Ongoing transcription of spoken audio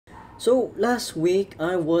So last week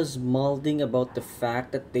I was mulling about the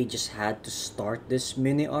fact that they just had to start this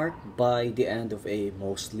mini arc by the end of a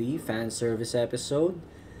mostly fan service episode.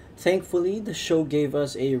 Thankfully, the show gave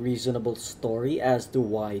us a reasonable story as to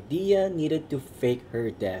why Dia needed to fake her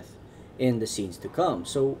death in the scenes to come.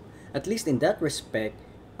 So, at least in that respect,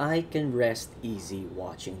 I can rest easy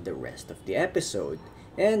watching the rest of the episode.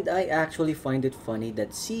 And I actually find it funny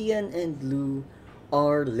that Cian and Lou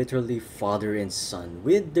are literally father and son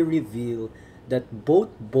with the reveal that both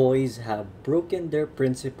boys have broken their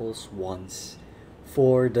principles once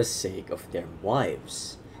for the sake of their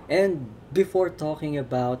wives. And before talking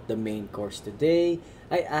about the main course today,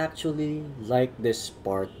 I actually like this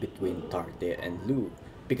part between Tarte and Lou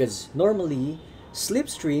because normally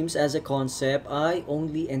slipstreams as a concept I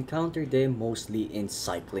only encounter them mostly in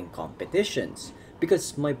cycling competitions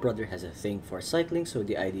because my brother has a thing for cycling, so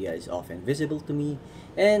the idea is often visible to me.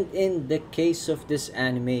 And in the case of this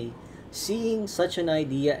anime, seeing such an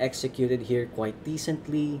idea executed here quite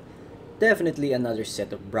decently, definitely another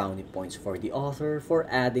set of brownie points for the author for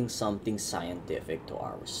adding something scientific to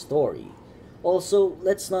our story. Also,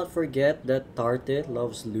 let's not forget that Tarte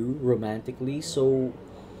loves Lou romantically, so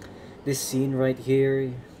this scene right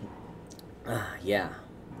here, yeah,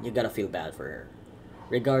 you gotta feel bad for her,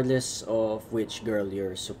 regardless of which girl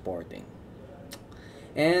you're supporting.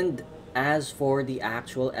 And as for the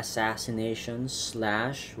actual assassination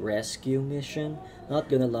slash rescue mission, not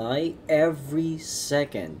gonna lie, every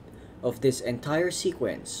second of this entire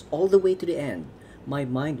sequence, all the way to the end, my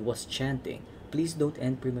mind was chanting, please don't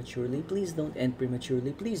end prematurely, please don't end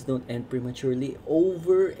prematurely, please don't end prematurely,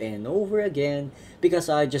 over and over again, because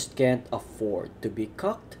I just can't afford to be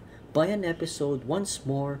cucked by an episode once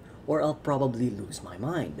more or I'll probably lose my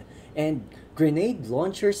mind. And grenade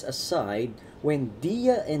launchers aside, when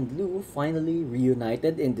Dia and Lou finally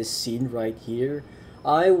reunited in this scene right here,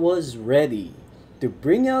 I was ready to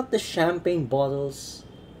bring out the champagne bottles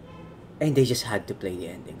and they just had to play the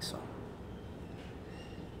ending song.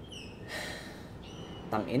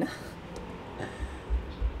 Tangina.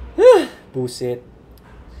 Busit.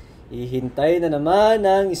 Ihintay na naman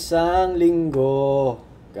ng isang linggo.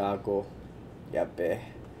 Gago. Yape.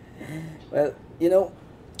 Well,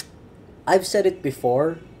 I've said it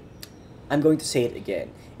before. I'm going to say it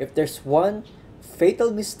again. If there's one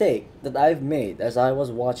fatal mistake that I've made as I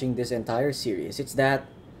was watching this entire series, it's that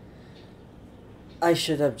I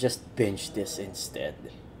should have just binged this instead.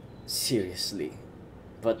 Seriously.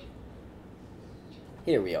 But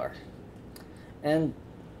here we are. And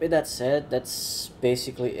with that said, that's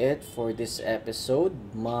basically it for this episode.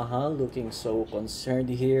 Maha looking so concerned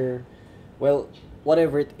here. Well,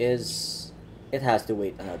 whatever it is, it has to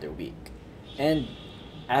wait another week. And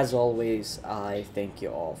as always, I thank you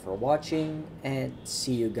all for watching and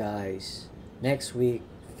see you guys next week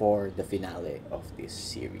for the finale of this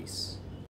series.